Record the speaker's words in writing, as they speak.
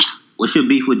What's your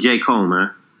beef with J. Cole, man?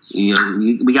 You know,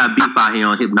 we got beef out here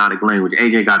on Hypnotic Language.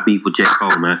 AJ got beef with J.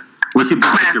 Cole, man. What's your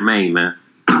beef with Jermaine, man?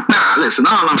 Nah, listen,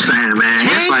 all I'm saying, man,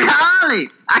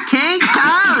 I can't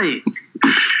call it.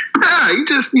 Yeah, you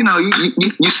just,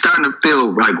 you starting to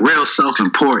feel like real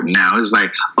self-important now. It's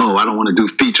like, oh, I don't want to do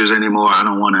features anymore. I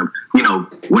don't want to,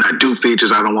 when I do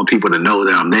features, I don't want people to know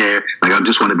that I'm there. Like, I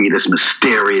just want to be this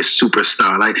mysterious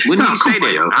superstar. Like, when did he say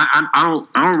that? I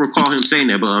don't recall him saying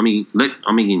that, but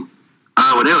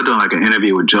well, they were doing like an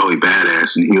interview with Joey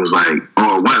Badass, and he was like,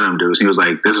 or one of them dudes, he was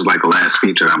like, this is like the last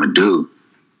feature I'm gonna do.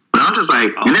 But I'm just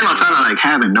like, and then on top of like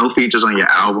having no features on your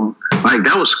album, like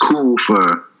that was cool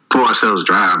for Forest Hills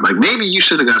Drive. Like maybe you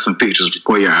should have got some features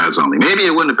for Your Eyes Only. Maybe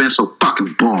it wouldn't have been so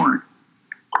fucking boring.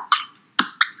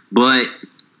 But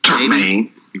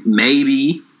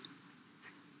maybe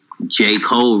J.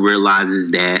 Cole realizes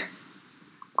that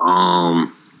I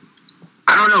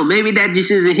don't know, maybe that just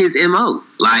isn't his MO.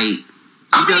 Like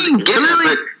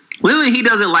clearly he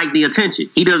doesn't like the attention.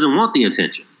 He doesn't want the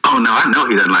attention. Oh no, I know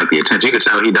he doesn't like the attention. You can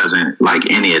tell he doesn't like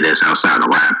any of this outside of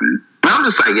rapping. But I'm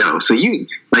just like, yo, so you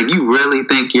really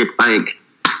think you're like,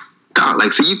 dog,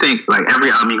 like, so you think like every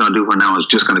album you're gonna do from now is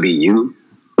just gonna be you?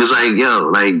 It's like, yo,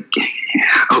 like,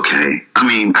 okay, I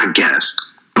mean, I guess,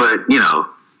 but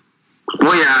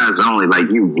For Your Eyes Only, like,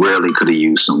 you really could have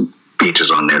used some features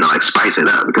on there to like spice it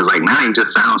up, because like now you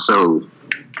just sound so,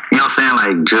 you know what I'm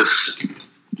saying, like just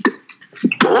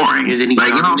boring. Isn't he like,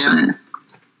 you know what I'm saying?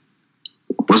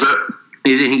 What's up?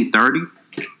 Isn't he 30?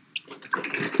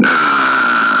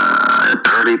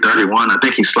 30, 31. I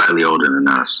think he's slightly older than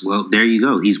us. Well, there you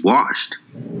go. He's washed.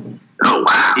 Oh,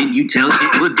 wow. Didn't you tell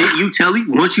him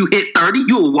once you hit 30,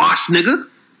 you a washed nigga?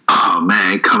 Oh,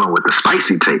 man, coming with the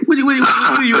spicy tape. What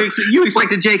you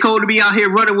expected J. Cole to be out here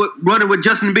running with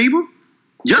Justin Bieber?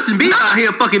 Justin Bieber out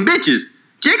here fucking bitches.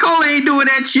 J. Cole ain't doing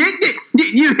that shit.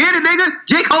 You hear the nigga?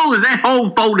 J. Cole is at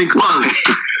home folding clothes.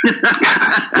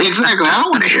 Exactly. I don't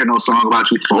want to hear no song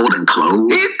about you folding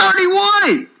clothes. He's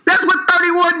 31. That's what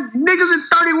 31 niggas and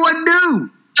 31 do.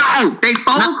 No, they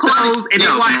fold clothes and they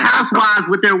watch Housewives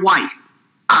with their wife.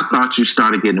 I thought you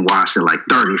started getting washed at like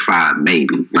 35,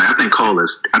 maybe. Like, I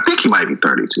think he might be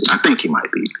 32. I think he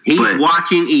might be. He's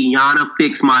watching Iyanla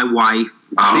fix my life,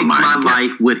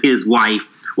 life with his wife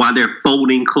while they're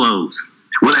folding clothes.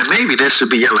 Well, then maybe this should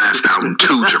be your last album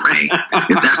too, Jermaine.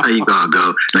 If that's how you gonna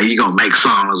go, like you gonna make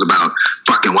songs about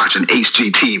fucking watching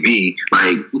HGTV,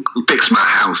 like fix my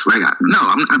house. Like, I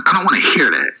don't want to hear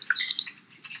that.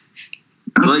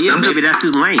 But yeah, maybe that's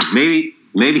his lane.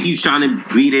 Maybe he's trying to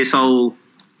be this whole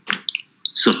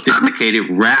sophisticated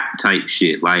rap type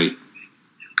shit. Like,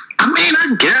 I mean,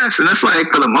 I guess, and it's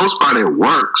like for the most part it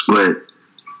works, but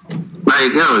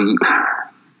like,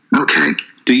 okay.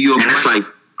 Do you? And it's like.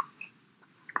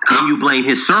 Can you blame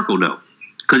his circle though?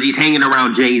 Because he's hanging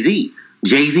around Jay-Z.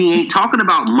 Jay-Z ain't talking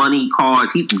about money,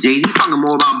 cars. Jay-Z's talking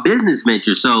more about business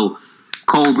ventures. So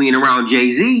Cole being around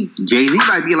Jay-Z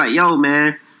might be like, yo,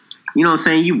 man, you know what I'm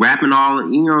saying? You rapping all,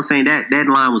 you know what I'm saying? That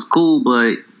line was cool,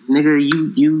 but nigga,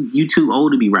 you too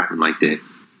old to be rapping like that.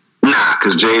 Nah,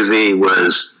 because when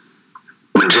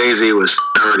Jay-Z was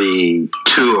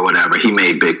 32 or whatever, he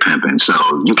made Big Pimpin'. So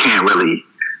you can't really.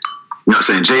 You know what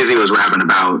I'm saying? Jay-Z was rapping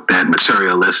about that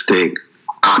materialistic,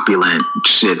 opulent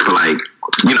shit for like,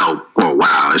 for a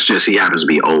while. It's just he happens to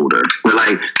be older. But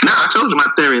like, I told you my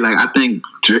theory. Like, I think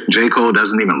J. Cole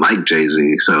doesn't even like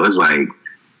Jay-Z. So it's like,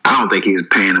 I don't think he's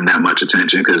paying him that much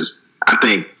attention, because I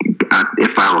think,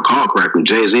 if I recall correctly,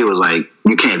 Jay-Z was like,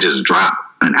 you can't just drop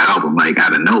an album like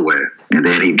out of nowhere. And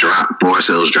then he dropped Forest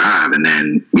Hills Drive and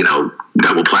then,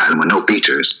 double platinum with no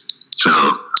features. So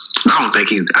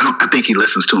I think he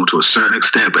listens to him to a certain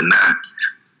extent, but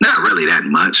not really that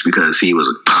much, because he was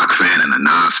a Pac fan and a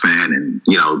Nas fan, and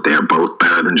they're both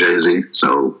better than Jay-Z,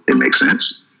 so it makes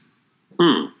sense.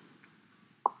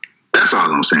 That's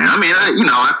all I'm saying. I mean,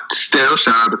 I still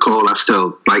shout out to Cole. I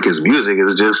still like his music. It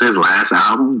was just his last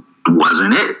album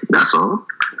wasn't it. That's all.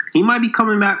 He might be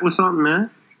coming back with something, man.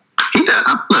 He does.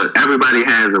 Look, everybody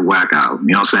has a whack album.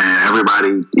 You know what I'm saying?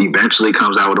 Everybody eventually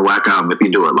comes out with a whack album if you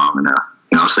do it long enough.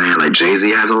 You know what I'm saying? Like, Jay-Z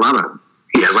has a lot of them.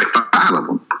 He has like 5 of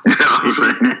them. You know what I'm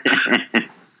saying?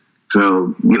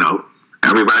 So,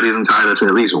 everybody's entitled to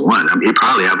at least one. I mean, he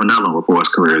probably have another one before his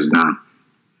career is done.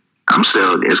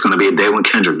 It's going to be a day when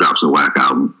Kendrick drops a whack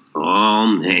album. Oh,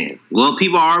 man. Well,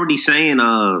 people are already saying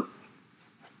To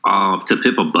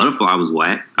Pimp a Butterfly was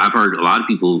whack. I've heard a lot of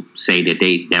people say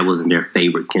that wasn't their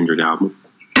favorite Kendrick album.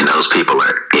 And those people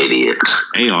are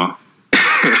idiots. They are.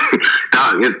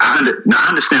 Dog, I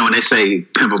understand when they say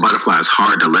Pimp a Butterfly is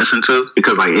hard to listen to,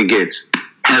 because like it gets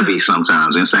heavy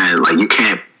sometimes. And saying like you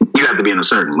have to be in a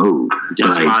certain mood. That's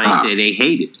like, why they say they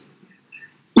hate it.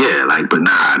 Yeah, like, but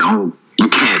nah, you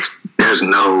can't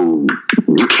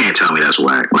tell me that's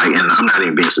whack. Like, and I'm not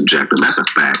even being subjective. That's a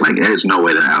fact. Like, there's no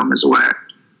way that album is whack.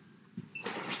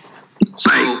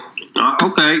 So,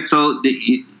 okay, so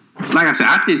like I said,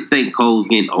 I just think Cole's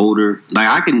getting older. Like,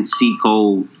 I can see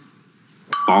Cole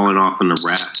falling off in the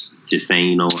rap, just saying,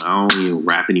 you know, I don't even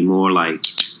rap anymore. Like,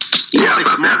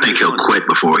 I think he'll quit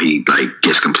before he like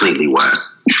gets completely whack.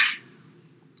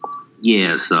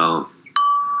 Yeah, so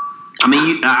I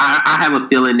mean, I have a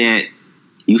feeling that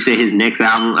you said his next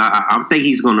album. I think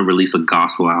he's going to release a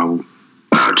gospel album.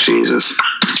 Oh Jesus!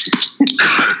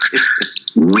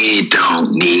 We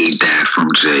don't need that from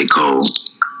J. Cole.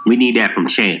 We need that from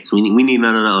Chance. We need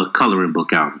another coloring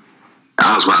book album.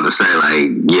 I was about to say, like,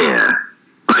 yeah,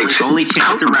 like only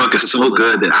Chance the book is so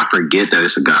good that I forget that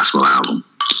it's a gospel album.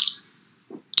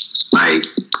 Like,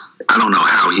 I don't know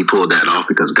how he pulled that off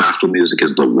because gospel music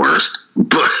is the worst,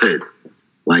 but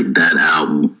like that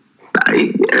album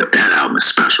is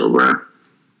special, bro.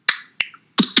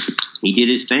 He did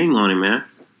his thing on it, man.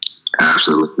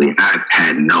 Absolutely. I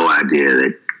had no idea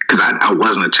that, because I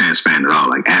wasn't a Chance fan at all.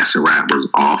 Like, Acid Rap was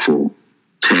awful.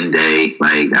 10 Day,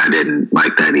 like, I didn't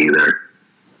like that either.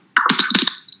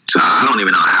 So I don't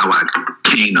even know how I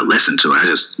came to listen to it. I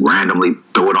just randomly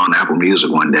threw it on Apple Music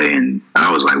one day, and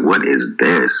I was like, what is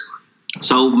this?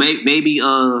 So maybe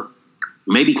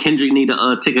Kendrick need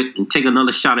to take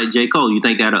another shot at J. Cole. You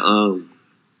think that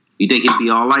you think it'd be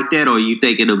all like that, or you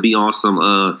think it'll be on some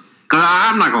Cause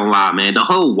I'm not gonna lie, man. The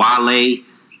whole Wale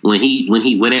when he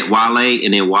went at Wale,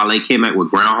 and then Wale came out with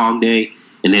Groundhog Day,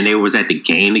 and then they was at the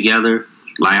game together.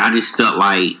 Like, I just felt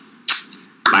like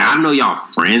I know y'all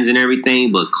friends and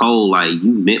everything, but Cole, like,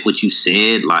 you meant what you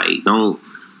said. Like, don't,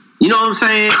 you know what I'm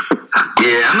saying?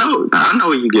 Yeah, I know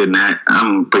what you're getting at.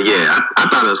 But yeah, I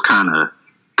thought it was kind of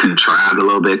contrived a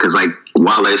little bit because, like,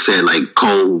 Wale said, like,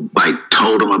 Cole, like,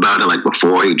 told him about it, like,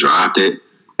 before he dropped it.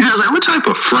 And I was like, what type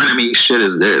of frenemy shit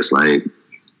is this? Like,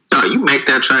 oh, you make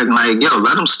that track and, like, yo,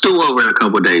 let them stew over it a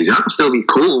couple of days. Y'all can still be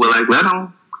cool, but, like, let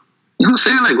them, you know what I'm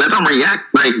saying? Like, let them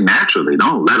react, like, naturally.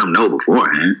 Don't let them know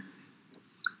beforehand.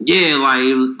 Yeah, like,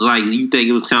 it was, like, you think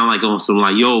it was kind of like on some,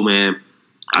 like, yo, man,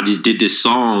 I just did this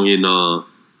song and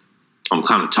I'm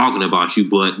kind of talking about you,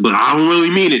 but I don't really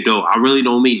mean it, though. I really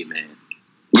don't mean it, man.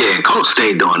 Yeah, and Cole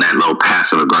stayed doing that little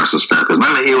passive-aggressive stuff. Because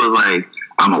remember, he was like,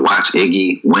 I'm going to watch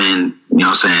Iggy win, you know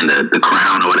what I'm saying, the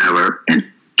crown or whatever, and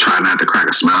try not to crack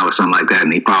a smile or something like that.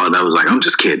 And he followed up, was like, I'm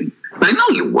just kidding. Like, no,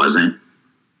 you wasn't.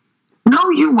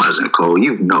 No, you wasn't, Cole.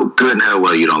 You know good and hell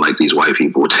well you don't like these white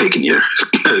people taking your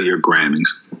Grammys.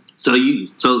 So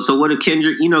what if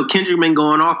Kendrick, you know, Kendrick been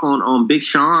going off on Big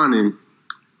Sean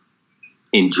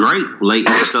and Drake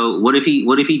lately. So what if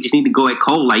he just need to go at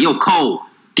Cole, like, yo, Cole,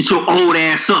 get your old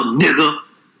ass up, nigga.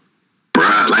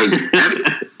 Bruh, like,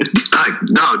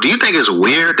 no, do you think it's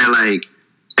weird that, like,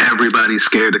 everybody's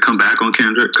scared to come back on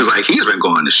Kendrick? Because, like, he's been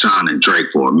going to Sean and Drake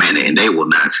for a minute, and they will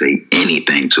not say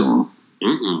anything to him.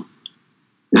 Mm-mm.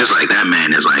 It's like that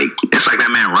man is like, it's like that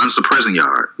man runs the prison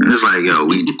yard. And it's like, yo,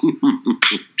 we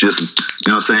just, you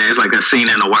know what I'm saying? It's like that scene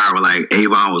in The Wire where, like,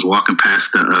 Avon was walking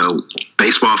past the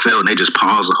baseball field, and they just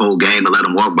paused the whole game to let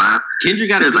him walk by. Kendrick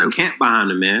got a big camp behind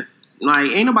him, man.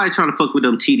 Like, ain't nobody trying to fuck with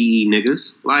them TDE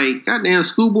niggas. Like, goddamn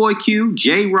Schoolboy Q,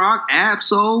 J-Rock,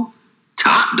 Absol,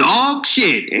 Top Dog,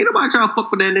 shit. Ain't nobody trying to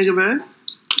fuck with that nigga, man.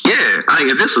 Yeah,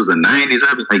 like, if this was the 90s,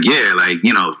 I'd be like, yeah, like,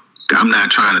 you know, I'm not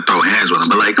trying to throw hands with them,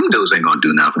 but, like, them dudes ain't gonna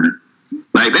do nothing.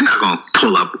 Like, they're not gonna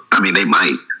pull up. I mean, they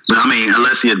might. But, I mean,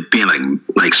 unless you're being,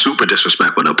 like super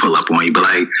disrespectful, they'll pull up on you. But,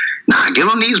 like, nah, give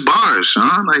them these bars,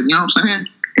 Sean. Like, you know what I'm saying?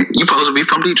 You supposed to be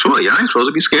from Detroit. Y'all ain't supposed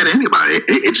to be scared of anybody.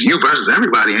 It's you versus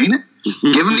everybody, ain't it?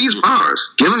 Give him these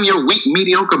bars. Give him your weak,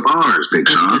 mediocre bars, Big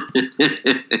Sean.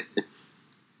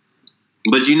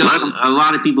 But, you know, a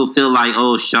lot of people feel like,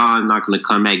 oh, Sean's not going to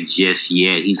come back just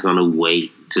yet. He's going to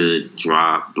wait to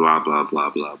drop, blah, blah, blah,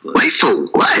 blah, blah. Wait for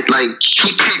what? Like,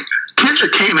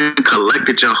 Kendrick came and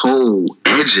collected your whole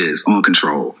edges on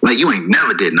Control. Like, you ain't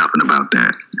never did nothing about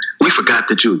that. We forgot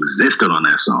that you existed on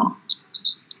that song.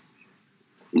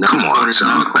 Come on, Sean.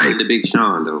 Not according to Big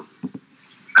Sean, though.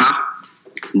 Huh?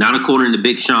 Not according to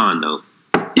Big Sean, though.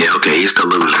 Yeah, okay, he's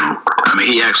delusional. I mean,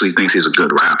 he actually thinks he's a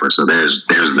good rapper, so there's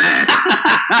that.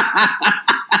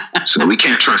 So we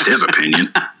can't trust his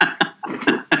opinion.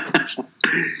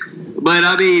 But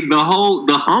I mean, the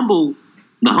humble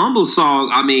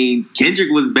song. I mean, Kendrick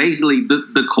was basically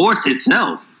the chorus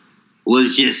itself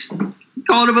was just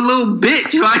called him a little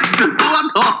bitch, like the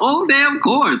whole damn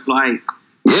chorus, like.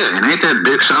 Yeah, and ain't that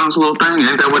Big Sean's little thing?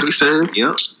 Ain't that what he says?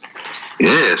 Yep.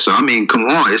 Yeah, so I mean, come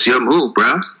on, it's your move,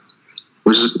 bro.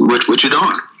 What you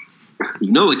doing?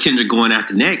 You know what Kendrick going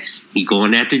after next? He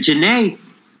going after Janae.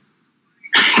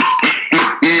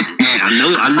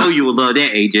 I know you will love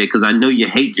that, AJ, because I know you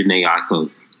hate Janae Aiko.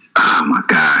 Oh my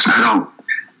gosh, I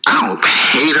don't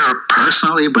hate her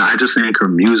personally, but I just think her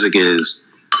music is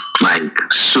like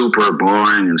super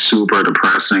boring and super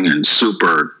depressing and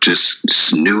super just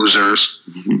snoozers.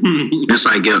 It's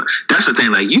like, yo, that's the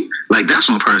thing. Like that's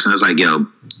one person that's like, yo,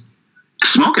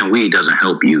 smoking weed doesn't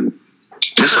help you.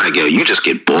 It's like, yo, you just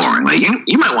get boring. Like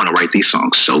you might want to write these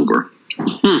songs sober.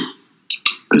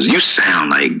 Because you sound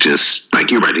like just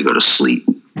like you're ready to go to sleep.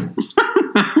 I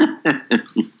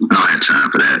don't have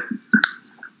time for that.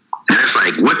 And it's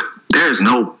like, there's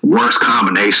no worse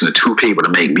combination of two people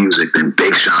to make music than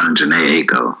Big Sean and Janae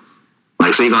Aiko.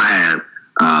 Like, so you're going to have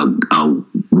a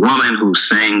woman who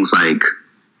sings like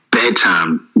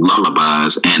bedtime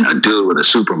lullabies and a dude with a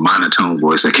super monotone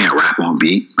voice that can't rap on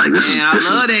beat. Like, I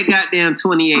love that goddamn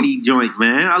 2080 joint,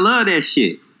 man. I love that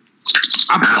shit.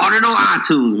 I bought it on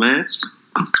iTunes, man.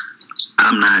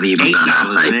 I'm not even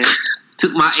 $8, man.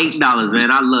 Took my $8,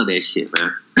 man. I love that shit,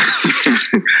 man.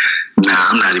 Nah,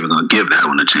 I'm not even gonna give that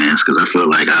one a chance because I feel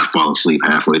like I'll fall asleep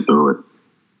halfway through it.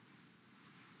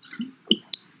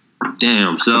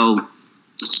 Damn. So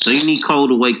you need Cole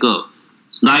to wake up.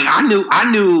 Like I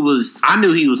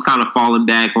knew he was kind of falling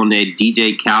back on that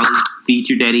DJ Khaled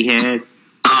feature that he had.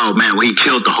 Oh man, when he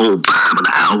killed the whole vibe of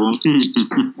the album.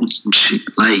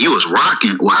 Like you was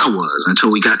rocking. Well, I was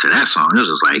until we got to that song. It was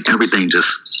just like everything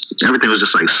was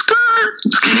just like skirt.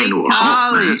 Just came to a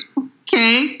halt, man.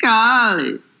 Can't call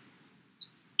it.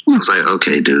 I was like,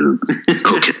 okay, dude.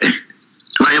 Okay.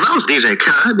 Like, if I was DJ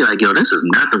Khaled, I'd be like, yo, this is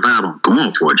not the vibe I'm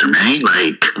going for, Jermaine.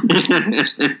 Like,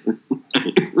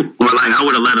 or like, I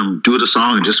would have let him do the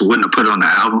song and just wouldn't have put it on the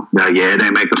album. Like, yeah, it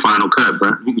didn't make the final cut,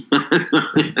 bro.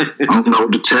 I don't know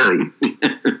what to tell you.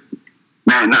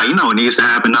 Man, no, you know what needs to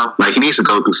happen, though? Like, he needs to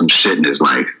go through some shit in his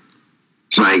life.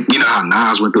 It's like, you know how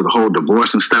Nas went through the whole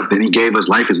divorce and stuff, then he gave us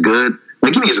Life is Good?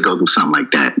 Like, he needs to go through something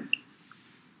like that.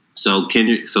 So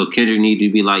Kendrick need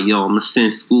to be like, yo, I'm gonna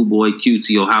send Schoolboy Q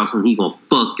to your house and he gonna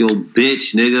fuck your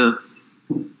bitch, nigga.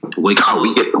 Wake up.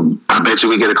 I bet you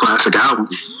we get a classic album.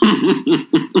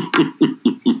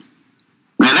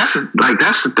 Man, that's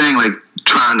the thing, like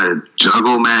trying to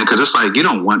juggle, man, because it's like you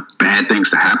don't want bad things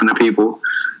to happen to people.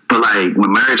 But like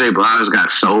when Mary J. Blige got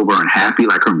sober and happy,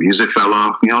 like her music fell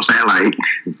off. You know what I'm saying? Like,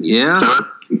 yeah. So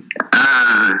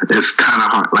it's kind of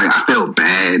hard. Like I feel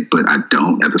bad, but I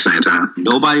don't at the same time.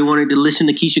 Nobody wanted to listen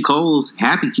to Keisha Cole's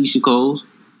Happy Keisha Cole's.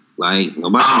 Like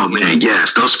nobody. Oh man,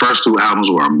 yes, those first two albums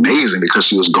were amazing because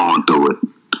she was going through it.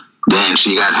 Then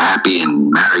she got happy and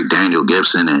married Daniel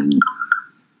Gibson, and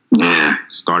yeah,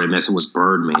 started messing with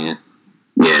Birdman.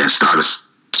 Yeah, started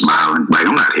smiling. Like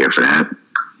I'm not here for that.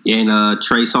 And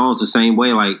Trey Songz the same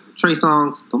way. Like Trey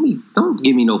Songz, don't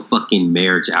give me no fucking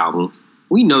marriage album.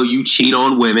 We know you cheat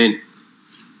on women.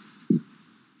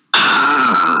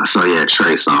 So yeah,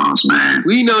 Trey Songz, man.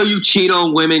 We know you cheat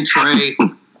on women, Trey.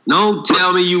 Don't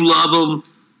tell me you love them.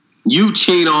 You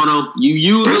cheat on them. You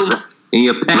use them and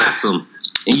you pass them.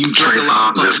 And you Trey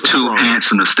Songz just too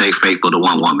handsome to stay faithful to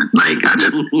one woman. Like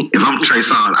if I'm Trey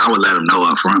Songz, I would let him know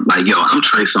up front. Like, yo, I'm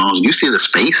Trey Songz. You see this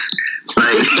face?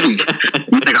 Like, you think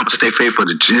I'm gonna stay faithful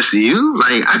to just you?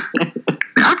 Like,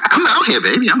 I'm out here,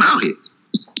 baby. I'm out here.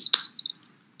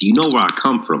 Do you know where I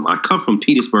come from? I come from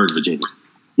Petersburg, Virginia.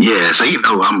 Yeah, so you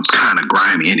know I'm kind of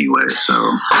grimy anyway. So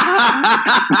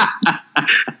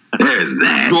there's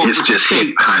that. Norfolk it's just State,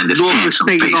 hit behind this handsome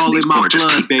State face. all in my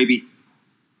blood, people. baby.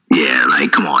 Yeah,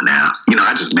 like, come on now. You know,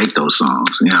 I just make those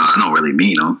songs. You know, I don't really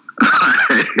mean them.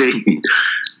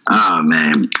 Oh,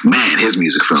 man. Man, his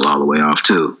music fell all the way off,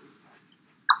 too.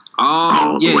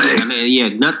 Oh, yeah.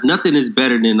 Nothing is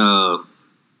better than,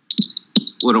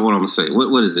 what am I going to say?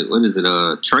 What is it? What is it?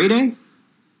 Trey Day?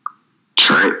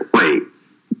 Wait.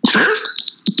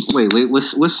 Seriously? Wait.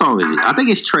 What song is it? I think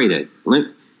it's Trey Day.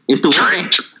 It's the one.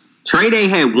 Trey Day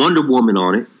had Wonder Woman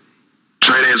on it.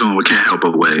 Trey Day's one we can't help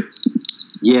but wait.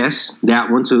 Yes, that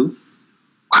one too.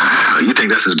 Wow, you think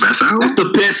that's his best album? That's the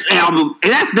best album.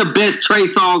 And that's the best Trey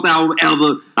Songz album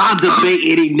ever. I'll debate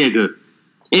any nigga.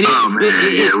 And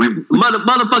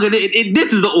motherfucker,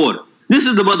 this is the order. This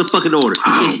is the motherfucking order.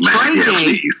 It's Trey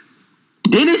Day,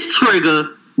 then it's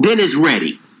Trigger, then it's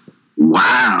Ready.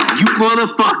 Wow. You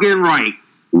motherfucking right.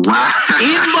 Wow.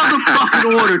 In motherfucking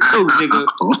order too, nigga.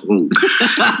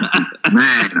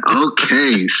 Man,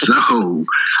 okay, so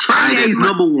Trey Day's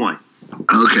number one.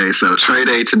 Okay, so Trey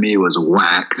Day to me was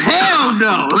whack. Hell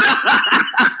no.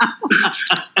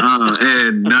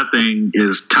 And nothing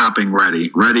is topping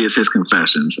Ready. Ready is his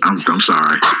confessions. I'm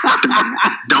sorry.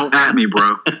 Don't at me,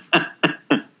 bro.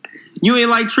 You ain't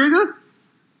like Trigger?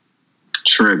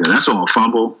 Trigger. That's on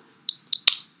Fumble.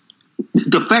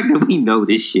 The fact that we know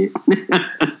this shit.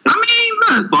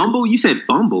 Look. Fumble? You said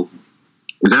Fumble.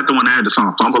 Is that the one that had the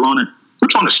song Fumble on it?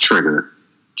 Which one is Trigger?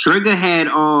 Trigger had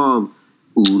Ooh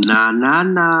Nah Nah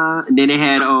Nah. And then it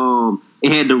had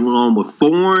the one with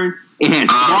Foreign. It had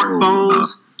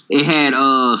Smartphones. It had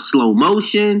Slow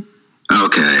Motion.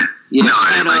 Okay. Yeah, no,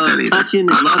 I didn't like that either. Touching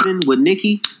and Loving with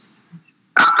Nicki.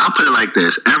 I'll put it like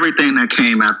this. Everything that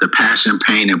came after Passion,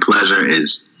 Pain, and Pleasure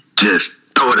is just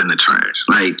throw it in the trash.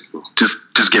 Like, just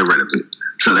get rid of it.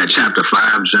 So that Chapter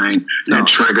 5 joint, that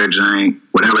Trigger joint,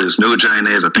 whatever this new joint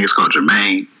is, I think it's called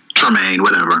Tremaine,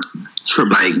 whatever.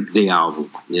 Like the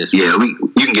album. Yes. Yeah, you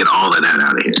can get all of that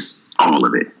out of here. All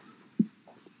of it.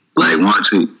 Like, want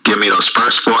to give me those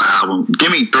first 4 albums. Give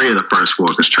me 3 of the first 4,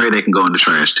 because Trey Day can go in the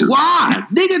trash too. Why?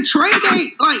 Nigga, Trey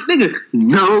Day, like, nigga,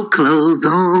 no clothes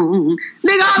on.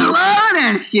 Nigga, I love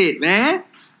that shit, man.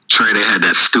 Trey Day had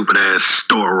that stupid ass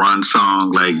store run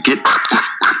song. Like,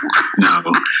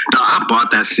 no, I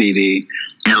bought that CD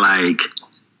and like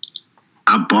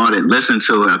I bought it, listened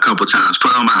to it a couple times,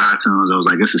 put it on my iTunes. I was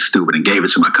like, this is stupid, and gave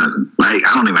it to my cousin. Like,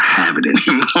 I don't even have it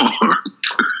anymore.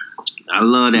 I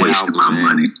love that Wasted album, my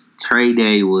money. Trey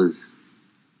Day was,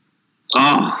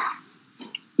 love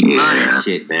that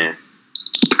shit, man.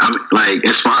 Like,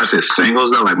 as far as his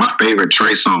singles though, like my favorite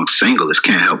Trey song single is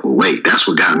 "Can't Help But Wait." That's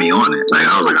what got me on it. Like,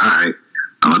 I was like, all right,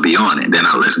 I'm gonna be on it. Then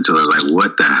I listened to it, I was like,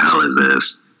 what the hell is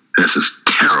this? This is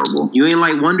terrible. You ain't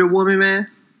like Wonder Woman, man?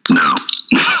 No.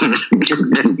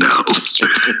 No.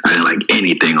 I didn't like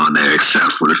anything on there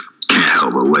except for "Can't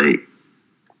Help But Wait."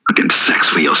 Fucking Sex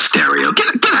for Your Stereo. Get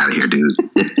out of here, dude.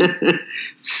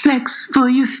 Sex for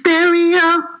Your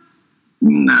Stereo?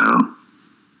 No.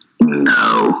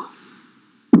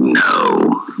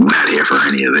 I'm not here for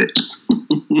any of it.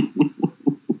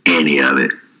 Any of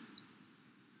it.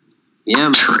 Yeah,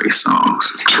 man. Trey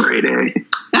songs. Trey Day.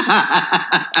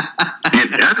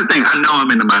 And that's the thing. I know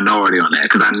I'm in the minority on that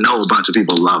because I know a bunch of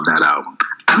people love that album.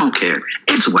 I don't care.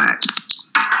 It's whack.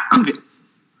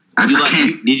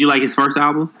 Did you like his first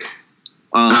album?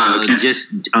 I'm just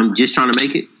trying to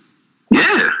make it.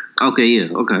 Yeah. Okay. Yeah.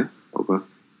 Okay.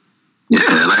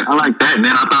 Yeah, like I like that. And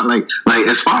then I thought like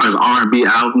as far as R&B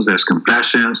albums, there's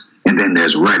Confessions, and then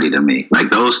there's Ready to Me. Like,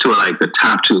 those two are like the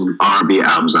top 2 R&B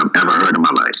albums I've ever heard in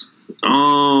my life.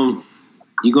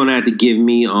 You're gonna have to give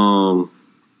me I'm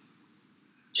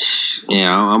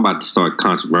about to start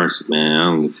controversy, man. I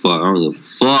don't give a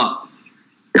fuck.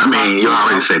 I mean, you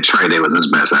already said Trey Day was his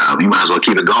best album. You might as well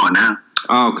keep it going now.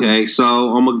 Okay,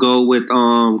 so I'm gonna go with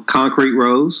Concrete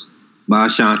Rose by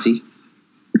Ashanti.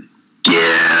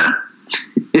 Yeah.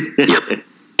 Yep.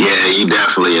 Yeah, you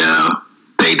definitely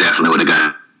they definitely would have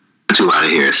got you out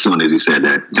of here as soon as you said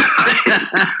that.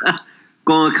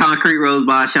 Going Concrete Rose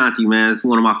by Ashanti, man. It's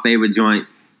one of my favorite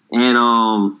joints. And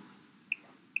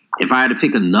if I had to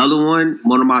pick another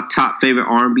one of my top favorite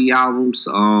R&B albums,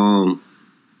 man,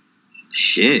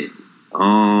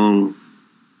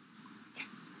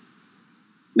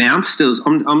 I'm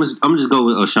just go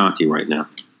with Ashanti right now.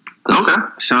 Okay.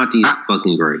 Ashanti is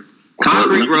fucking great.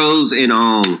 Concrete Rose and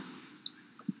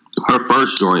her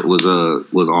first joint was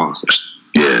awesome.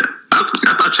 Yeah, I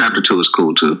thought Chapter 2 was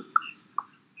cool too.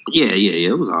 Yeah,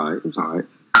 it was alright.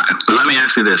 But let me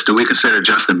ask you this: do we consider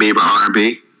Justin Bieber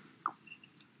R&B?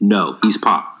 No, he's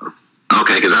pop.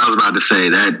 Okay, because I was about to say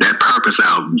that Purpose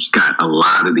album's got a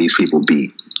lot of these people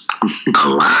beat. A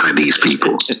lot of these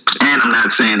people, and I'm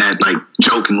not saying that like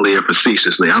jokingly or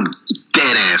facetiously. I'm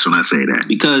dead ass when I say that.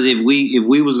 Because if we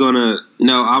was gonna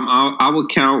I would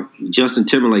count Justin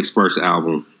Timberlake's first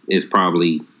album is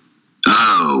probably.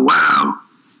 Oh wow!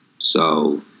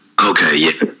 So okay,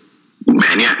 yeah,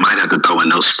 man, you might have to throw in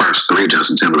those first 3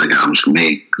 Justin Timberlake albums for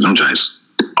me because I'm just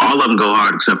all of them go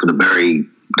hard except for the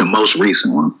most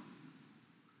recent one.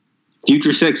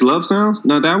 Future Sex Love Sounds?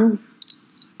 Not that one.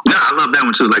 No, I love that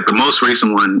one too. Like the most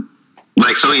recent one,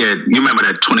 like so. Yeah, you remember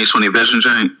that 2020 Vision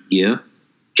joint? Yeah.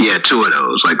 He had 2 of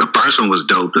those. Like the first one was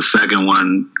dope. The second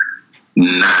one,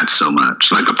 not so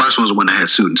much. Like the first one was the one that had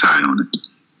Suit and Tie on it.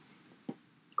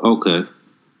 Okay.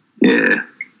 Yeah.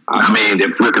 I mean,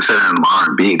 if we're considering them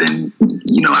R&B, then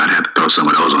I'd have to throw some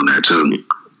of those on there too,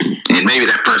 and maybe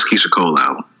that first Keisha Cole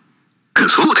album.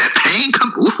 Cause that pain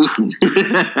come.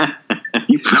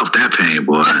 You felt that pain,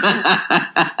 boy.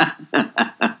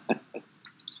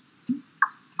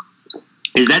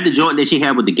 Is that the joint that she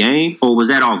had with The Game, or was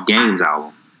that off Game's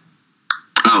album?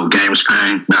 Oh, Games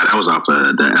Pain? No, that was off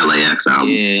the LAX album.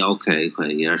 Yeah, okay.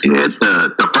 Yeah,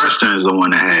 the first one is the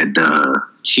one that had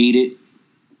Cheated.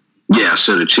 Yeah,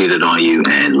 Should Have Cheated on You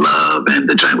and Love and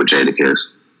the joint with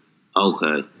Jadakiss.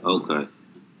 Okay.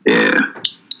 Yeah.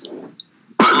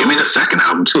 Well, give me the second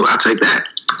album too. I'll take that.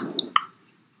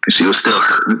 She was still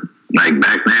hurting like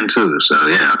back then too. So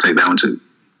yeah, I'll take that one too.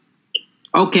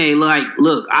 Okay,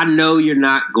 look, I know you're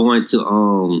not going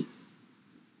to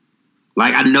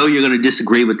I know you're going to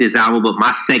disagree with this album, but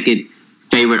my second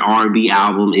favorite R&B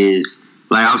album is,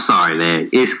 I'm sorry, man,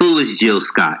 it's Who Is Jill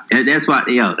Scott. That's why,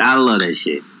 I love that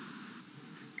shit.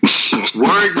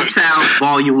 Words and Sound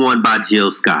Volume 1 by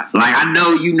Jill Scott. I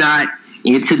know you're not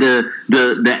into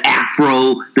the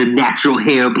afro, the natural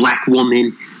hair, black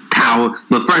woman power,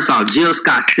 but first off, Jill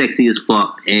Scott's sexy as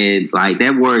fuck, and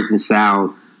that Words and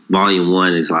Sound Volume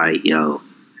 1 is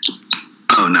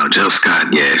Oh no, Jill Scott.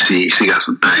 Yeah, she got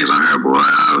some things on her, boy.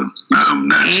 I'm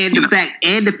not. And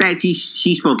the fact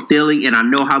she's from Philly, and I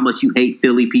know how much you hate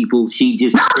Philly people. She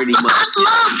just pretty much.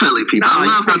 I love Philly people. No,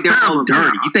 you think they're all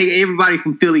dirty. You think everybody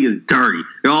from Philly is dirty.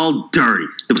 They're all dirty.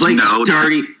 The place is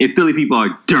dirty, and Philly people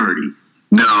are dirty.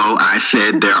 No, I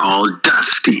said they're all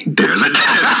dusty. There's a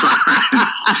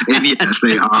difference. And yes,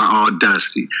 they are all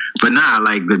dusty. But nah,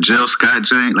 the Jill Scott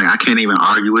joint, I can't even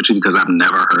argue with you because I've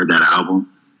never heard that album.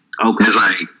 Okay. It's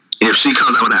if she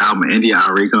comes out with an album, India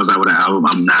Arie comes out with an album,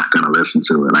 I'm not going to listen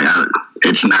to it.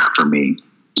 It's not for me.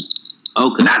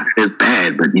 Okay. Not it's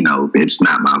bad, but it's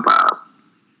not my vibe.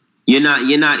 You're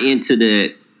not into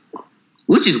that,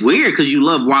 which is weird because you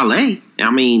love Wale.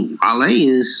 I mean, Wale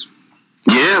is.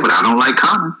 Yeah, but I don't like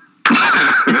Common. None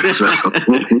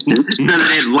of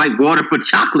that water for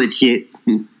chocolate shit.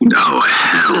 No,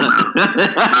 hell no.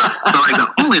 So the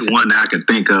only one that I can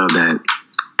think of that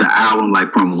the album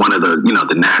from one of the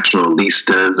the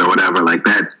Naturalistas or whatever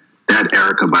that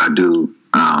Erykah Badu,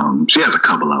 she has a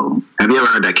couple of them. Have you ever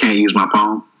heard that Can't Use My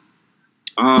Phone?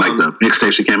 The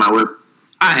mixtape she came out with.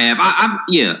 I have.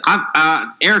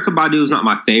 Erykah Badu is not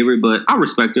my favorite, but I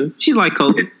respect her. She's like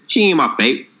Kobe. She ain't my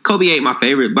favorite. Kobe ain't my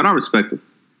favorite, but I respect her.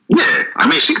 Yeah, I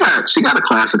mean she got a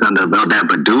classic under about that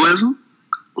Baduism.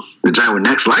 The joint with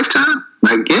Next Lifetime.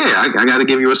 I got to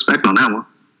give you respect on that one.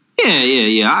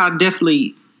 Yeah. I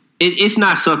definitely. It's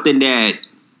not something that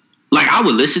I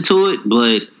would listen to it,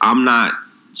 but I'm not.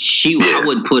 I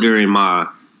wouldn't put her in my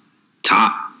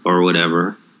top or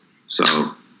whatever.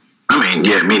 So. I mean,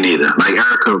 yeah, me neither.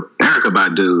 Erykah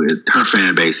Badu, her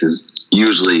fan base is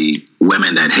usually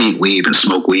women that hate weed and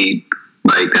smoke weed.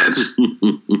 That's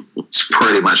it's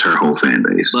pretty much her whole fan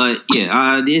base. But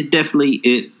yeah, it's definitely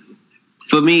it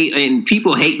for me. And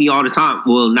people hate me all the time.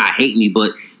 Well, not hate me,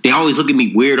 but they always look at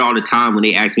me weird all the time when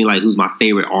they ask me who's my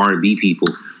favorite R&B people,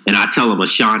 and I tell them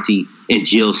Ashanti and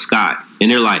Jill Scott,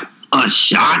 and they're like,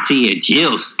 Ashanti and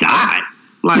Jill Scott.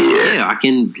 Yeah, I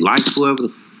can like whoever the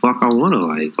fuck I want to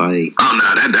like.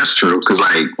 Oh no, that's true. Because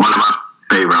one of my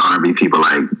favorite R&B people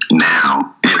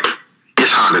now, and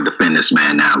it's hard to defend this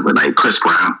man now, but Chris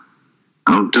Brown.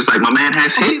 I'm just my man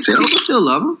has hits. People still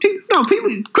love him.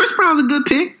 Chris Brown's a good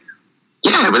pick.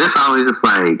 Yeah, but it's always just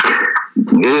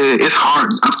it's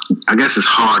hard. I guess it's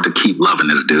hard to keep loving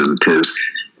this dude because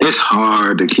it's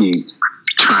hard to keep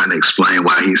trying to explain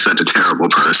why he's such a terrible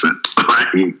person.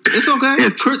 It's okay.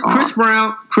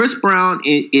 Chris Brown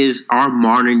is our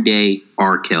modern day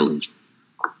R. Kelly.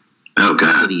 Oh God,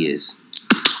 that's what he is.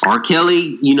 R.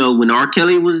 Kelly, when R.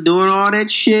 Kelly was doing all that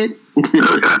shit,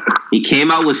 he came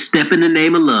out with "Step in the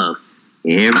Name of Love."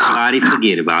 Everybody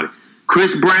forget about it.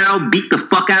 Chris Brown beat the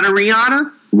fuck out of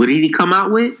Rihanna. What did he come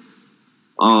out with?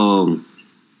 Around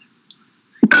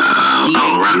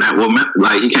that woman,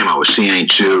 he came out with "She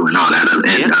Ain't You" and all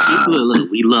that.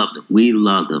 We loved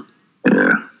him.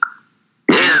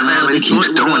 Yeah, man. He keeps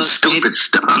doing stupid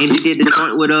stuff. And he did the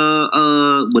joint with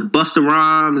Busta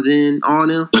Rhymes and all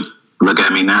them. Look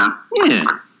at me now. Yeah.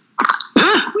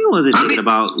 We wasn't thinking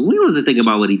about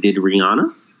what he did to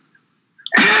Rihanna.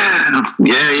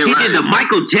 Yeah, you're right. He did the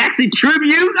Michael Jackson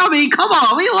tribute. I mean, come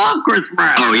on, we love Chris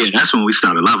Brown. Oh yeah, that's when we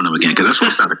started loving him again because that's when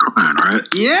we started crying, right?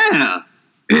 Yeah.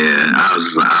 Yeah, I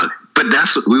was but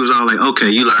that's what we was all okay,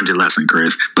 you learned your lesson,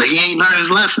 Chris. But he ain't learned his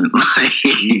lesson.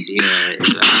 He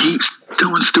keeps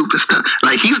doing stupid stuff.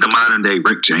 He's the modern day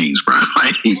Rick James, bro.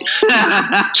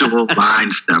 Actual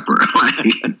line stepper.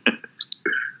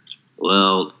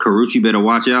 Well, Karrueche better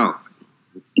watch out.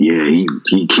 Yeah,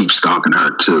 he keeps stalking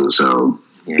her too. So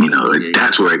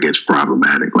that's where it gets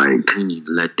problematic. He need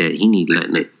to let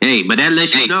that. Hey, but that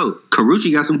lets you know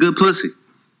Karrueche got some good pussy.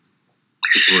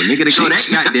 For a nigga to go that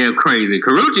goddamn crazy,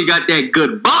 Karrueche got that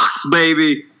good box,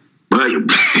 baby. But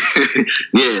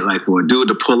Yeah, like for a dude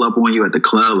to pull up on you at the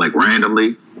club, like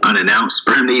randomly, unannounced,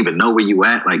 for him to even know where you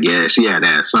at, like, yeah, she had to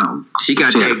have something. She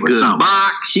got that good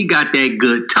box. She got that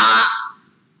good top.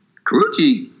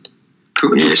 Karrueche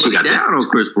yeah, she got down on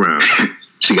Chris Brown.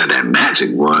 She got that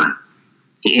magic, boy.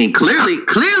 And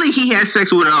clearly he had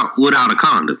sex without a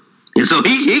condom. And so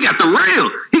he got the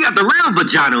real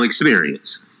vaginal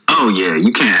experience. Oh yeah,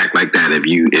 you can't act like that if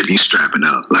you strapping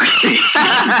up. Like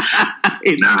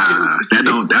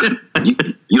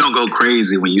you don't go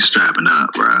crazy when you strapping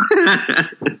up, bro.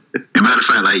 As a matter of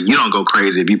fact, like you don't go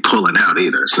crazy if you pulling out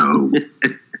either. So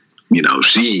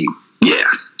yeah.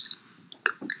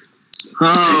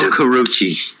 Oh,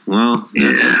 Karrueche. Well,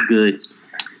 that's good.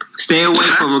 Stay away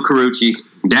from a Karrueche.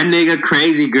 That nigga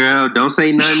crazy, girl. Don't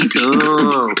say nothing.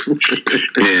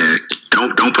 Yeah,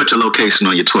 don't put your location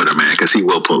on your Twitter, man, because he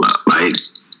will pull up. Like,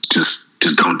 just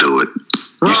don't do it.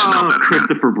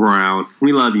 Christopher Brown.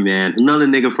 We love you, man. Another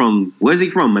nigga from, where's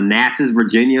he from? Manassas,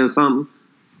 Virginia or something?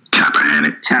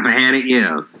 Tappahannock,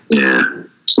 yeah. Yeah,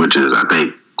 which is, I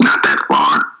think, not that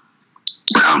far.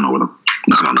 But I don't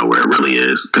know where it really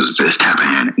is, because it's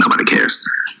Tappahannock. Nobody cares.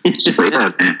 But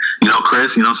yeah, man.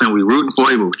 Chris, you know what I'm saying? We rooting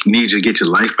for you, but we need you to get your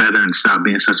life better and stop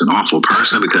being such an awful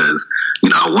person, because,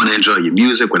 I want to enjoy your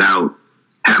music without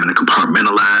having to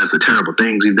compartmentalize the terrible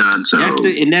things you've done. So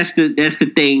that's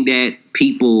the thing that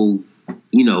people,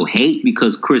 hate,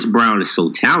 because Chris Brown is so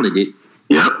talented.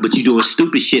 Yep. But you doing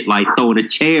stupid shit like throwing a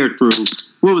chair through,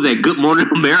 what was that, Good Morning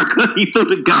America? He threw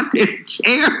the goddamn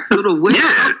chair through the window.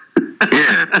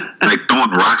 Yeah, like throwing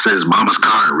rocks at his mama's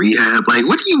car in rehab. Like,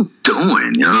 what are you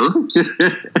doing, yo? You know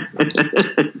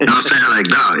what I'm saying? Like,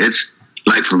 no, it's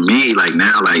like for me, like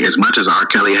now, like as much as R.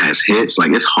 Kelly has hits,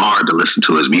 like it's hard to listen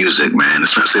to his music, man.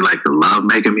 Especially like the love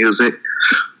making music.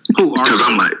 Because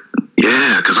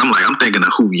I'm thinking of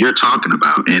who you're talking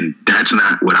about, and that's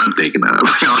not what I'm thinking of.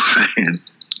 You know what I'm saying?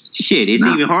 Shit, it's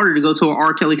even harder to go to an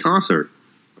R. Kelly concert.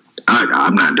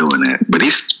 I'm not doing that. But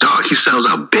he sells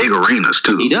out big arenas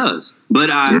too. He does. But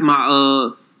I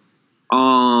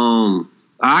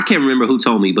can't remember who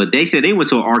told me, but they said they went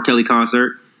to an R. Kelly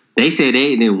concert. They said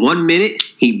in 1 minute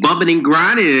he bumping and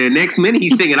grinding, and the next minute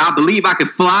he's singing "I Believe I Can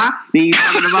Fly." Then he's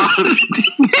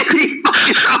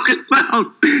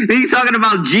talking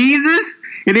about Jesus,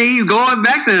 and then he's going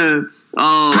back to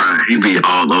right. He be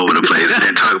all over the place and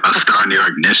then talk about starting your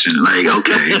ignition. Like,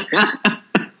 okay.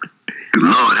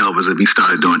 Lord help us if he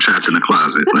started doing Trapped in the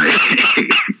Closet. Like,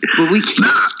 but we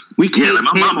can't. Yeah, like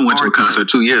my mama went to a concert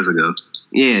 2 years ago.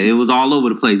 Yeah, it was all over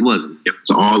the place, wasn't it? It was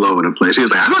all over the place. She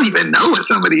was like, I don't even know what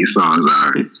some of these songs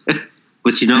are.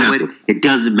 But you know what? It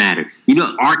doesn't matter.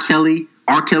 R. Kelly,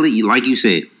 like you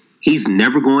said, he's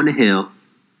never going to hell.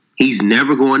 He's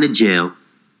never going to jail.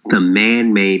 The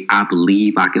man made "I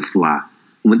Believe I Can Fly."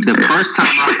 The first time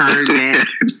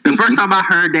I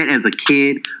heard that as a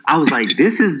kid, I was like,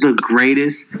 "This is the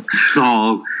greatest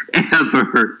song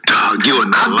ever." Dog, you are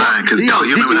not lying, because you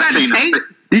remember that scene?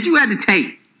 Did you have the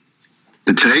tape?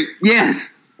 The tape?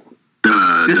 Yes.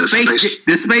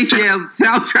 The Space Jam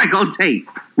soundtrack on tape.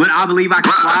 When "I Believe I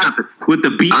Can Fly" with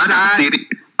the B side.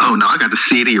 Oh no, I got the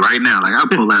CD right now. Like, I'll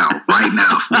pull that out right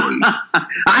now for you.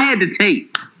 I had the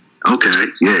tape. Okay,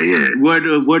 yeah. Where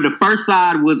the first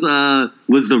side was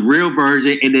the real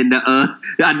version, and then I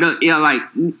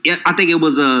think it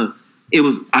was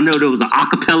I know there was an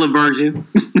acapella version.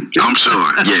 I'm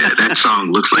sure. Yeah, that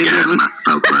song looks like it has an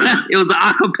acapella version. It was the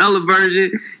acapella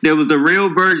version. There was the real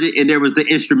version, and there was the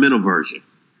instrumental version.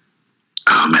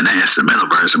 Oh man, that instrumental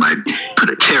version might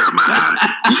put a tear in my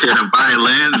eye. You hear them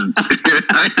violins?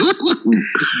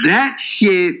 That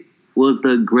shit was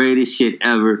the greatest shit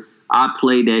ever. I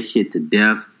played that shit to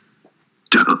death.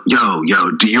 Yo,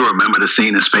 do you remember the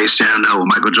scene in Space Jam, though, when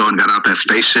Michael Jordan got out that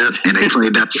spaceship and they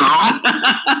played that song?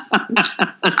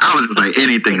 I was just like,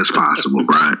 anything is possible,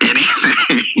 bro.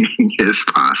 Anything is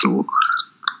possible.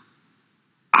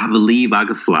 I Believe I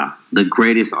Could Fly. The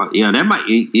greatest,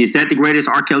 is that the greatest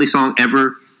R. Kelly song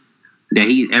ever that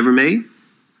he ever made?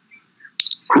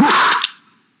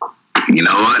 You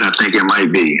know what? I think it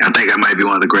might be. I think that might be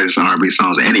one of the greatest R&B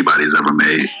songs anybody's ever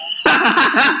made.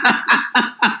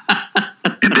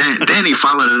 And then he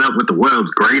followed it up with the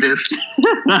world's greatest.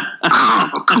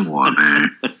 Oh, come on,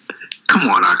 man. Come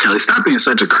on, R. Kelly. Stop being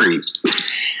such a creep.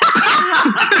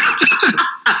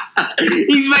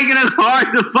 He's making us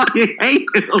hard to fucking hate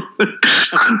him.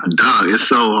 Dog, it's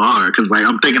so hard. Because, like,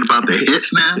 I'm thinking about the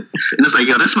hits now. And it's like,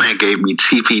 yo, this man gave me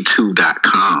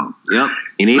TP2.com. Yep.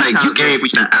 Like, you gave me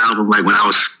the album, like, when I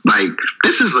was, like,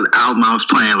 this is the album I was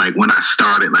playing, like, when I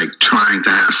started, like, trying to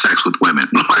have sex with women.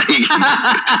 Like,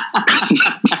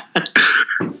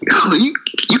 yo,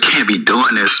 you can't can't be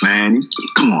doing this, man.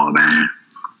 Come on, man.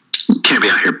 You can't be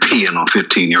out here peeing on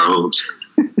 15-year-olds.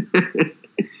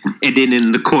 And then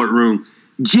in the courtroom,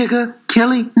 Jigga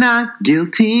Kelly not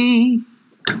guilty.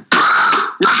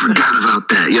 I forgot about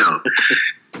that, yo.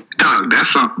 Dog,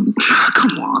 that's something.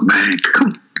 Come on, man.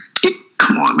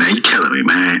 Come on, man. You killing me,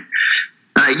 man.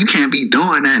 Like, you can't be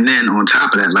doing that. And then on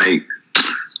top of that, like,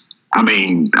 I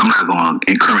mean, I'm not going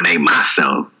to incriminate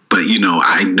myself, but, you know,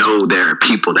 I know there are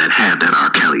people that have that R.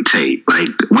 Kelly tape. Like,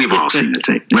 we've all seen the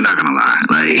tape. We're not going to lie.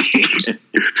 Like,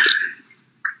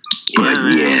 but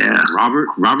yeah.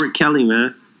 Robert Kelly,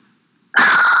 man.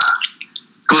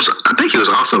 I think he was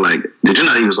also like, did you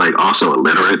know he was like also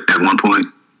illiterate at one point?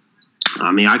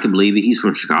 I mean, I can believe it. He's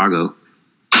from Chicago.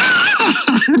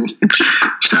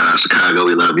 Shout out Chicago,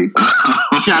 we love you.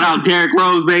 Shout out Derrick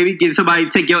Rose, baby. Get somebody to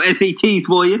take your SATs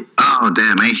for you. Oh,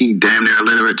 damn. Ain't he damn near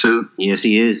illiterate too? Yes,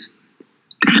 he is.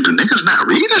 Damn, do niggas not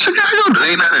read in Chicago? Do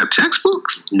they not have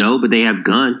textbooks? No, but they have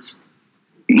guns.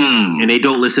 And they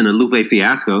don't listen to Lupe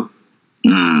Fiasco.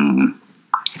 Nah,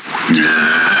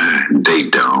 they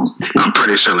don't. I'm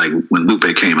pretty sure, like, when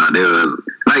Lupe came out, there was,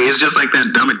 like, it's just like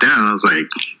that Dumb It Down. I was like,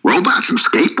 robots and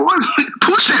skateboards?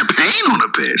 Pour champagne on a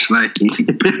bitch. Like,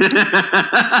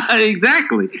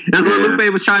 exactly. That's what Lupe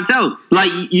was trying to tell.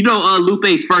 Like, you know,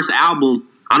 Lupe's first album,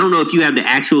 I don't know if you have the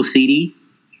actual CD.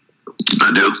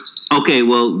 I do. Okay,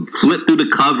 well, flip through the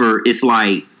cover. It's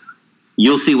like,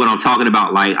 you'll see what I'm talking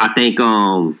about. Like, I think,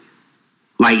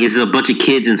 like, it's a bunch of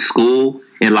kids in school.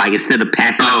 And, like, instead of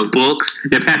passing out books,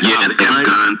 they're passing out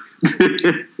guns.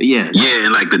 Yeah. Yeah,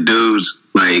 and, like, the dudes,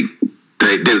 like,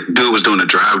 the dude was doing a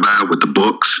drive-by with the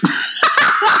books.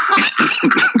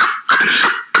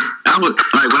 I was,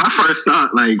 like, when I first saw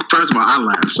it, like, first of all, I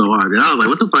laughed so hard. I was like,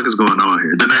 what the fuck is going on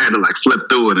here? Then I had to, like, flip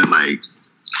through it and, like,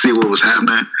 see what was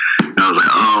happening. And I was like,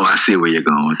 oh, I see where you're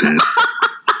going with this.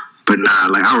 But, nah,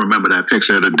 like, I remember that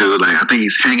picture of the dude. Like, I think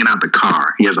he's hanging out the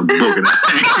car. He has a book in his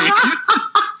hand.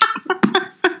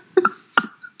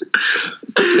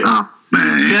 Oh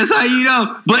man, that's how you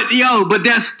know. But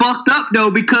that's fucked up though,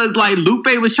 because like Lupe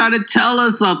was trying to tell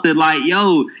us something. Like,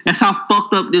 yo, that's how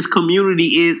fucked up this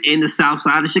community is in the South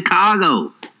Side of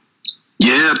Chicago.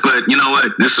 Yeah, but you know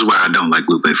what? This is why I don't like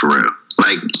Lupe for real.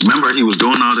 Like, remember he was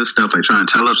doing all this stuff, like trying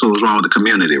to tell us what was wrong with the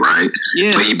community, right?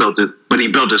 Yeah. But he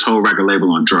built this whole record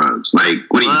label on drugs. Like,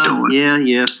 what are you doing?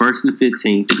 Yeah. First and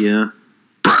 15th, yeah.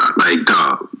 Bruh, like,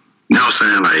 dog. You know what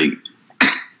I'm saying? Like,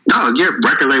 dog, your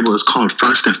record label is called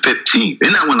First and 15th.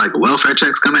 Isn't that when, like, welfare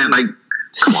checks come in? Like,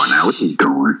 come on now, what are you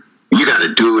doing? You got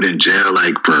a dude in jail,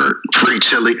 like, for free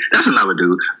Chili. That's another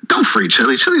dude. Don't free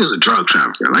Chili. Chili is a drug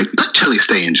trafficker. Like, let Chili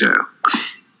stay in jail.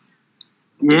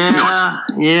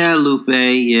 Yeah, Lupe,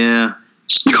 yeah.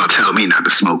 You gonna tell me not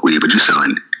to smoke weed, but you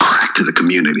selling crack to the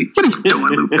community. What are you doing,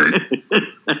 Lupe?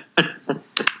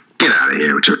 Get out of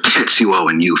here with your Tetsuo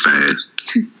and you fast.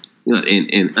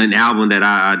 In an album that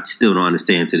I still don't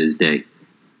understand to this day.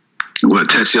 What,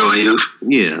 Tetsuo and you?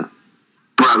 Yeah.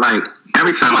 Bro, like,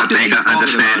 every time I think I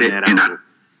understand it, and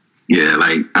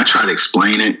like, I try to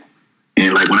explain it,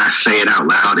 and, like, when I say it out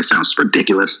loud, it sounds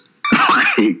ridiculous.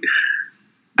 Like,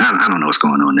 I don't know what's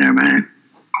going on there, man.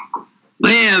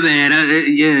 But yeah, man,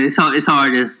 it's hard to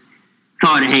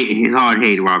hate. It's hard to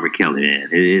hate Robert Kelly, man.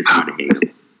 It is hard to hate him.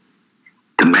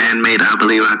 The man made I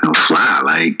Believe I Can Fly.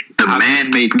 Like, the man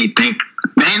made me think.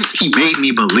 Man, he made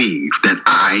me believe that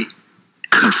I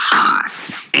could fly.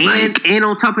 And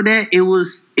on top of that, it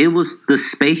was the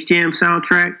Space Jam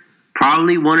soundtrack.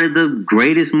 Probably one of the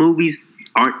greatest movies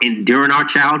during our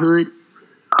childhood.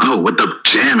 Oh, with the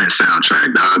jamming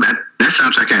soundtrack, dog. That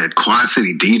soundtrack had Quad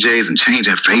City DJs and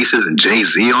Changing Faces and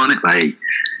Jay-Z on it, like,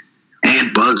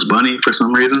 and Bugs Bunny for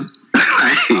some reason.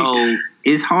 Like, oh,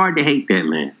 it's hard to hate that,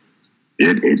 man.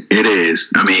 It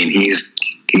is. I mean, he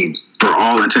for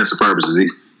all intents and purposes,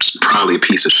 he's probably a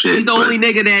piece of shit. He's the only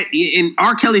nigga and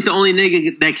R. Kelly's the only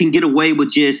nigga that can get away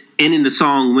with just ending the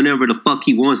song whenever the fuck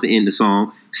he wants to end the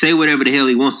song. Say whatever the hell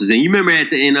he wants to say. You remember at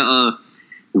the end of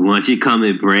 "Once You Come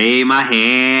and Braid My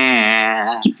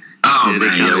Hair." Oh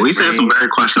man, yeah, we said some very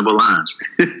questionable lines.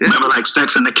 Remember, like,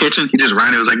 Sex in the Kitchen? He just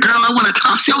ran. It was like, "Girl, I want to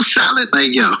toss your salad." Like,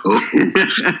 yo,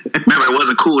 remember, it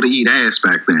wasn't cool to eat ass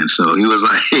back then, so he was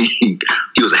like, he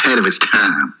was ahead of his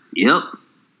time. Yep.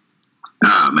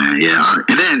 Oh man, yeah.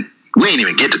 And then we ain't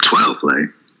even get to 12 play.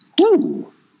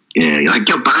 Ooh. Yeah, like,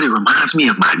 your body reminds me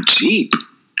of my Jeep.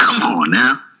 Come on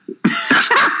now.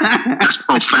 That's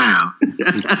profound.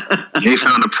 He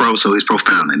found a pro, so he's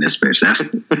profound in this bitch. That's,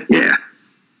 yeah.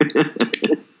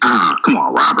 Come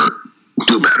on, Robert.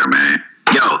 Do better, man.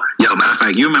 Yo, matter of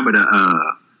fact, you remember the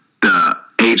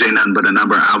AJ Nothing But a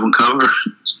Number album cover?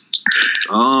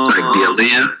 Oh. Like the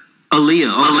Aaliyah?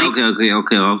 Aaliyah.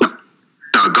 Okay.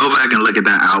 Dog, go back and look at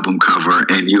that album cover,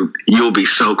 and you'll be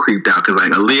so creeped out because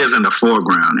like Aaliyah's in the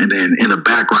foreground, and then in the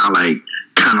background, like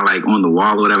kind of like on the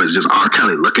wall or whatever, it's just R.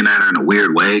 Kelly looking at her in a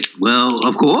weird way. Well,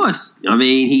 of course. I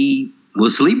mean, he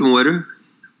was sleeping with her.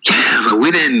 Yeah, but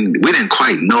we didn't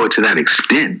quite know it to that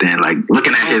extent. Then, like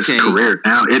looking at his career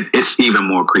now, it's even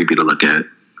more creepy to look at.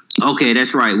 Okay,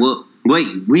 that's right. Well, wait,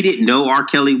 we didn't know R.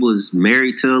 Kelly was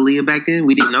married to Aaliyah back then?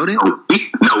 We didn't know that?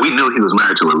 We knew he was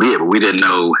married to Aaliyah, but we didn't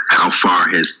know how far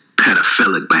his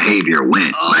pedophilic behavior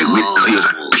went. Oh. Like, we know he was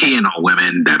like, peeing on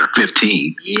women that are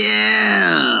 15.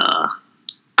 Yeah.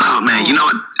 Oh, man, you know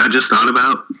what I just thought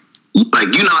about?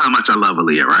 Like, you know how much I love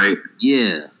Aaliyah, right?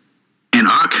 Yeah. And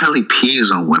R. Kelly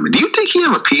pees on women. Do you think he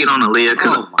ever peed on Aaliyah?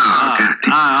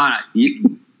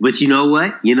 But you know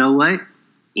what?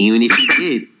 Even if he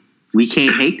did, we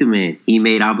can't hate the man. He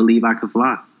made I Believe I Can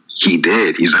Fly. He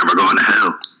did. He's never going to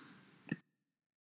hell.